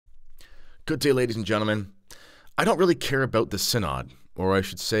Good day, ladies and gentlemen. I don't really care about the Synod, or I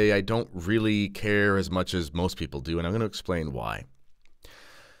should say I don't really care as much as most people do, and I'm going to explain why.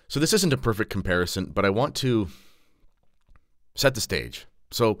 So this isn't a perfect comparison, but I want to set the stage.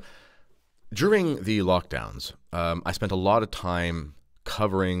 So during the lockdowns, I spent a lot of time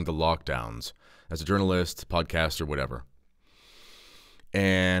covering the lockdowns as a journalist, podcaster, whatever.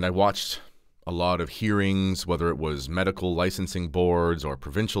 And I watched a lot of hearings, whether it was medical licensing boards or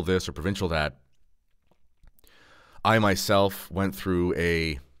provincial this or provincial that. I myself went through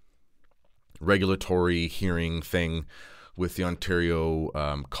a regulatory hearing thing with the Ontario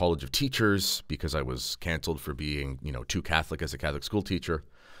College of Teachers because I was canceled for being, too Catholic as a Catholic school teacher.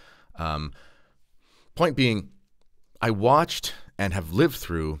 Point being, I watched and have lived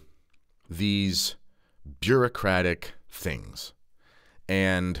through these bureaucratic things.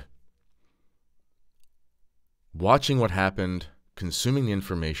 And watching what happened, consuming the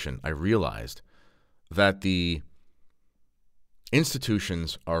information, I realized that the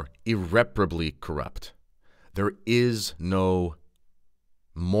institutions are irreparably corrupt. There is no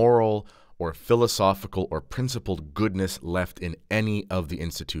moral or philosophical or principled goodness left in any of the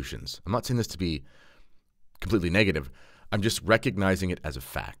institutions. I'm not saying this to be completely negative. I'm just recognizing it as a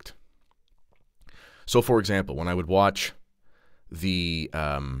fact. So, for example, when I would watch the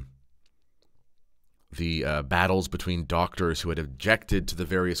battles between doctors who had objected to the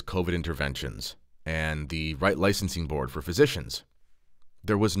various COVID interventions and the right licensing board for physicians,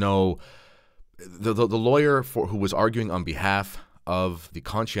 there was no the lawyer who was arguing on behalf of the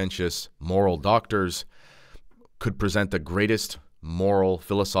conscientious moral doctors could present the greatest moral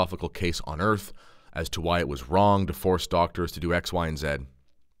philosophical case on earth as to why it was wrong to force doctors to do X, Y, and Z.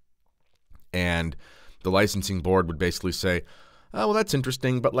 And the licensing board would basically say, oh, well, that's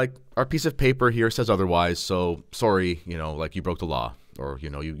interesting, but our piece of paper here says otherwise, so sorry, you broke the law, or, you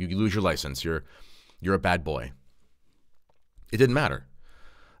lose your license, you're a bad boy. It didn't matter.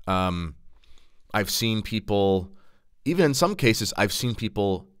 I've seen people, even in some cases, I've seen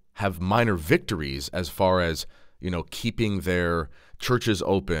people have minor victories as far as, keeping their churches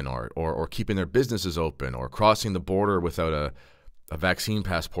open or keeping their businesses open or crossing the border without a vaccine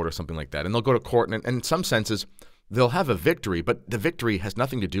passport or something like that. And they'll go to court, and in some senses, they'll have a victory, but the victory has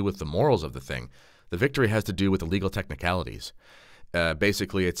nothing to do with the morals of the thing. The victory has to do with the legal technicalities.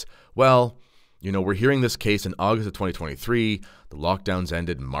 Basically, it's, we're hearing this case in August of 2023. The lockdowns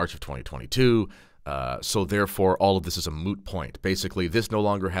ended in March of 2022. So therefore, all of this is a moot point. Basically, this no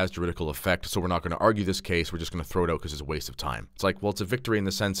longer has juridical effect, so we're not going to argue this case. We're just going to throw it out because it's a waste of time. It's like, well, it's a victory in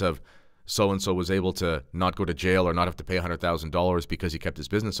the sense of so-and-so was able to not go to jail or not have to pay $100,000 because he kept his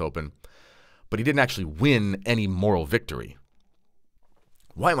business open. But he didn't actually win any moral victory.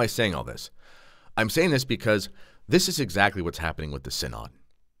 Why am I saying all this? I'm saying this because this is exactly what's happening with the Synod.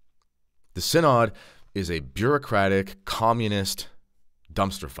 The Synod is a bureaucratic, communist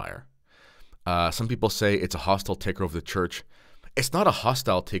dumpster fire. Some people say it's a hostile takeover of the church. It's not a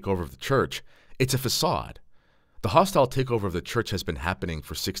hostile takeover of the church. It's a facade. The hostile takeover of the church has been happening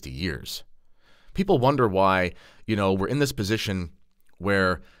for 60 years. People wonder why, we're in this position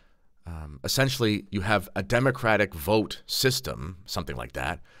where essentially you have a democratic vote system, something like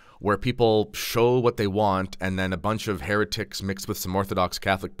that, where people show what they want, and then a bunch of heretics mixed with some Orthodox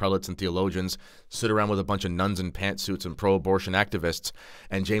Catholic prelates and theologians sit around with a bunch of nuns in pantsuits and pro-abortion activists,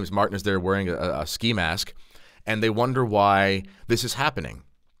 and James Martin is there wearing a ski mask, and they wonder why this is happening.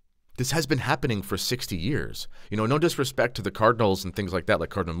 This has been happening for 60 years. No disrespect to the cardinals and things like that,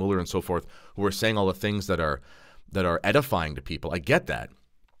 like Cardinal Muller and so forth, who are saying all the things that are edifying to people. I get that.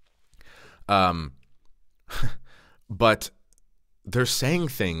 But they're saying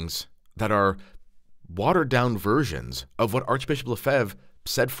things that are watered-down versions of what Archbishop Lefebvre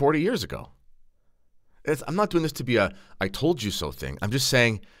said 40 years ago. I'm not doing this to be a I told you so thing. I'm just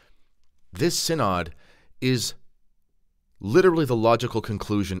saying this synod is literally the logical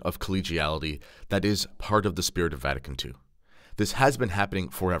conclusion of collegiality that is part of the spirit of Vatican II. This has been happening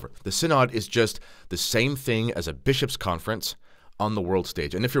forever. The synod is just the same thing as a bishops' conference on the world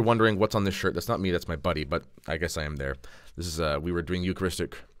stage. And if you're wondering what's on this shirt, that's not me, that's my buddy, but I guess I am there. This is, we were doing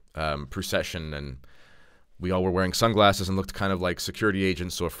Eucharistic procession, and we all were wearing sunglasses and looked kind of like security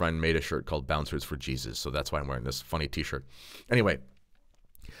agents, so a friend made a shirt called Bouncers for Jesus, so that's why I'm wearing this funny t-shirt. Anyway,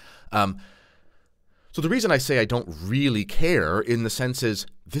 so the reason I say I don't really care in the sense is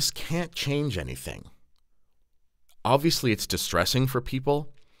this can't change anything. Obviously, it's distressing for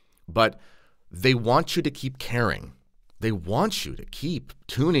people, but they want you to keep caring. They want you to keep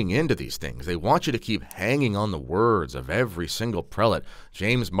tuning into these things. They want you to keep hanging on the words of every single prelate.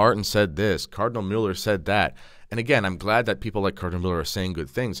 James Martin said this, Cardinal Muller said that. And again, I'm glad that people like Cardinal Miller are saying good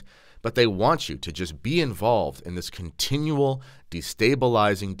things, but they want you to just be involved in this continual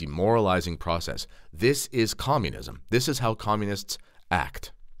destabilizing, demoralizing process. This is communism. This is how communists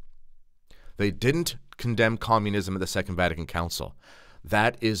act. They didn't condemn communism at the Second Vatican Council.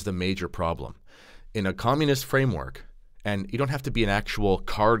 That is the major problem. In a communist framework, and you don't have to be an actual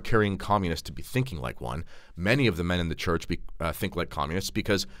card-carrying communist to be thinking like one. Many of the men in the church think like communists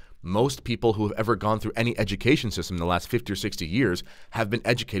because most people who have ever gone through any education system in the last 50 or 60 years have been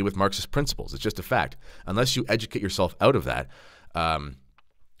educated with Marxist principles. It's just a fact. Unless you educate yourself out of that,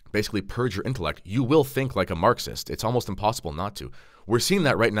 basically purge your intellect, you will think like a Marxist. It's almost impossible not to. We're seeing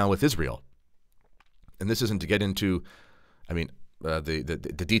that right now with Israel. And this isn't to get into,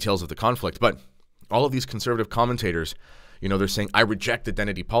 the details of the conflict, but all of these conservative commentators, they're saying, I reject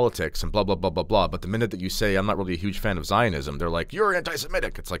identity politics and blah, blah, blah, blah, blah. But the minute that you say, I'm not really a huge fan of Zionism, they're like, you're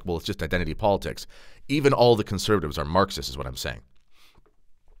anti-Semitic. It's like, well, it's just identity politics. Even all the conservatives are Marxists is what I'm saying.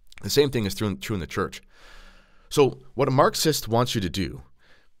 The same thing is true in the church. So what a Marxist wants you to do,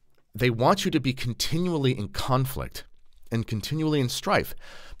 they want you to be continually in conflict and continually in strife,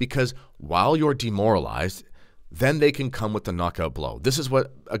 because while you're demoralized, then they can come with the knockout blow. This is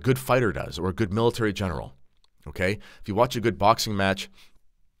what a good fighter does, or a good military general, okay? If you watch a good boxing match,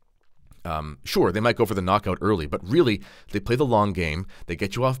 sure, they might go for the knockout early, but really, they play the long game, they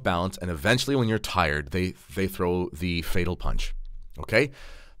get you off balance, and eventually when you're tired, they throw the fatal punch, okay?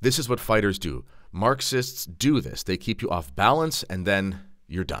 This is what fighters do. Marxists do this. They keep you off balance, and then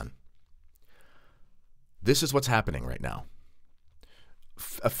you're done. This is what's happening right now.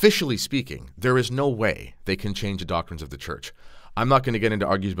 Officially speaking, there is no way they can change the doctrines of the church. I'm not going to get into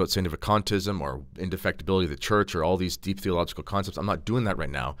arguments about significantism or indefectibility of the church or all these deep theological concepts. I'm not doing that right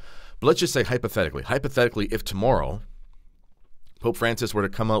now. But let's just say hypothetically, if tomorrow Pope Francis were to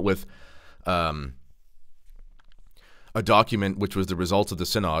come out with a document which was the result of the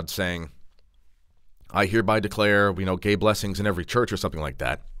synod saying, I hereby declare, gay blessings in every church or something like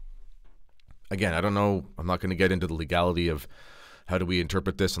that. Again, I don't know. I'm not going to get into the legality of how do we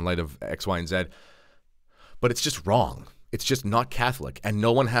interpret this in light of X, Y, and Z. But it's just wrong. It's just not Catholic, and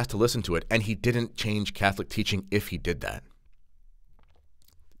no one has to listen to it. And he didn't change Catholic teaching if he did that.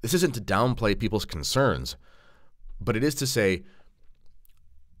 This isn't to downplay people's concerns, but it is to say,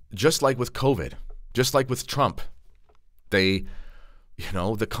 just like with COVID, just like with Trump, the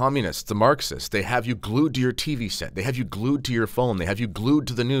communists, the Marxists, they have you glued to your TV set. They have you glued to your phone. They have you glued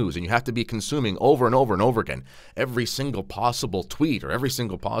to the news, and you have to be consuming over and over and over again every single possible tweet or every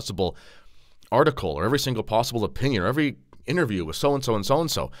single possible article or every single possible opinion or every interview with so-and-so and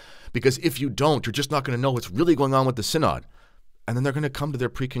so-and-so. Because if you don't, you're just not going to know what's really going on with the synod. And then they're going to come to their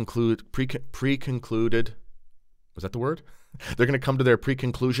pre-concluded, was that the word? They're going to come to their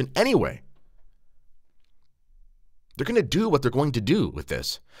pre-conclusion anyway. They're going to do what they're going to do with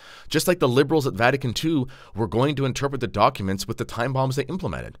this. Just like the liberals at Vatican II were going to interpret the documents with the time bombs they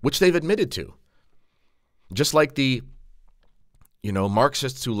implemented, which they've admitted to. Just like the,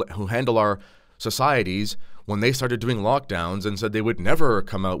 Marxists who handle our societies, when they started doing lockdowns and said they would never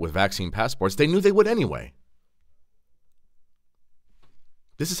come out with vaccine passports, they knew they would anyway.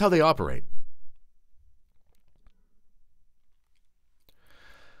 This is how they operate.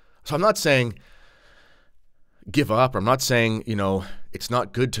 So I'm not saying give up. I'm not saying, it's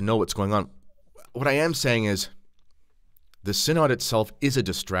not good to know what's going on. What I am saying is the synod itself is a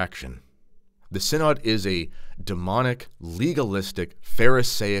distraction. The synod is a demonic, legalistic,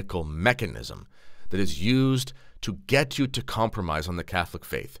 pharisaical mechanism that is used to get you to compromise on the Catholic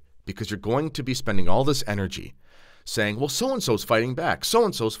faith, because you're going to be spending all this energy saying, well, so-and-so's fighting back,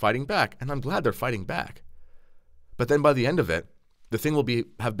 so-and-so's fighting back, and I'm glad they're fighting back. But then by the end of it, the thing will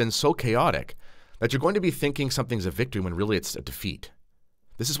have been so chaotic that you're going to be thinking something's a victory when really it's a defeat.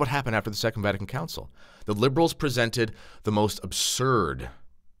 This is what happened after the Second Vatican Council. The liberals presented the most absurd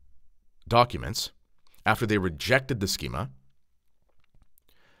documents after they rejected the schema,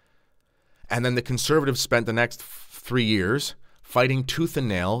 and then the conservatives spent the next 3 years fighting tooth and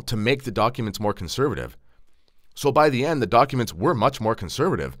nail to make the documents more conservative. So by the end, the documents were much more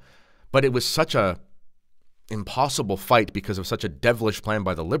conservative, but it was such a impossible fight because of such a devilish plan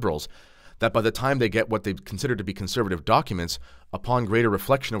by the liberals that by the time they get what they consider to be conservative documents, upon greater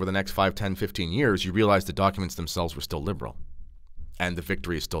reflection over the next 5, 10, 15 years, you realize the documents themselves were still liberal, and the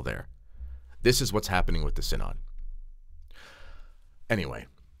victory is still there. This is what's happening with the synod. Anyway,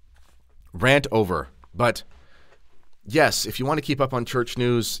 rant over. But yes, if you want to keep up on church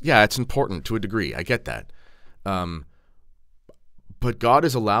news, yeah, it's important to a degree. I get that. But God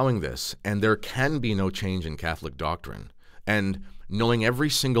is allowing this, and there can be no change in Catholic doctrine. And knowing every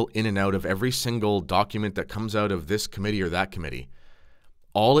single in and out of every single document that comes out of this committee or that committee,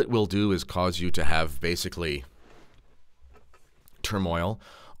 all it will do is cause you to have basically turmoil.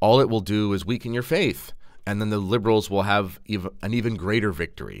 All it will do is weaken your faith. And then the liberals will have an even greater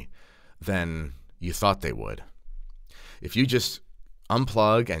victory than you thought they would. If you just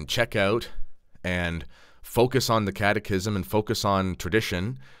unplug and check out and focus on the catechism and focus on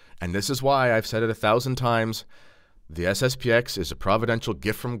tradition, and this is why I've said it 1,000 times, the SSPX is a providential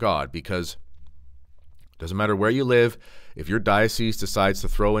gift from God, because it doesn't matter where you live, if your diocese decides to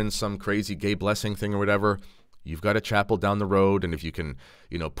throw in some crazy gay blessing thing or whatever, you've got a chapel down the road, and if you can,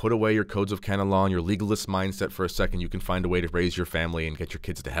 put away your codes of canon law and your legalist mindset for a second, you can find a way to raise your family and get your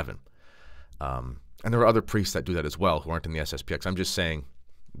kids to heaven. And there are other priests that do that as well who aren't in the SSPX. I'm just saying,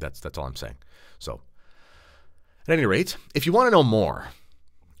 that's all I'm saying. So, at any rate, if you want to know more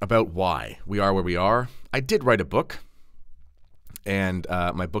about why we are where we are, I did write a book, and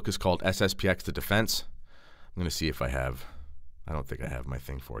my book is called SSPX The Defense. I'm going to see if I don't think I have my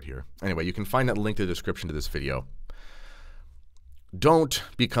thing for it here. Anyway, you can find that link in the description to this video. Don't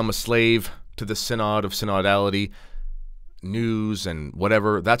become a slave to the synod of synodality, news and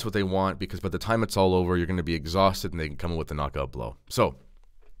whatever. That's what they want, because by the time it's all over, you're going to be exhausted and they can come in with a knockout blow. So,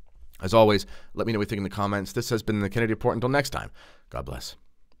 as always, let me know what you think in the comments. This has been the Kennedy Report. Until next time, God bless.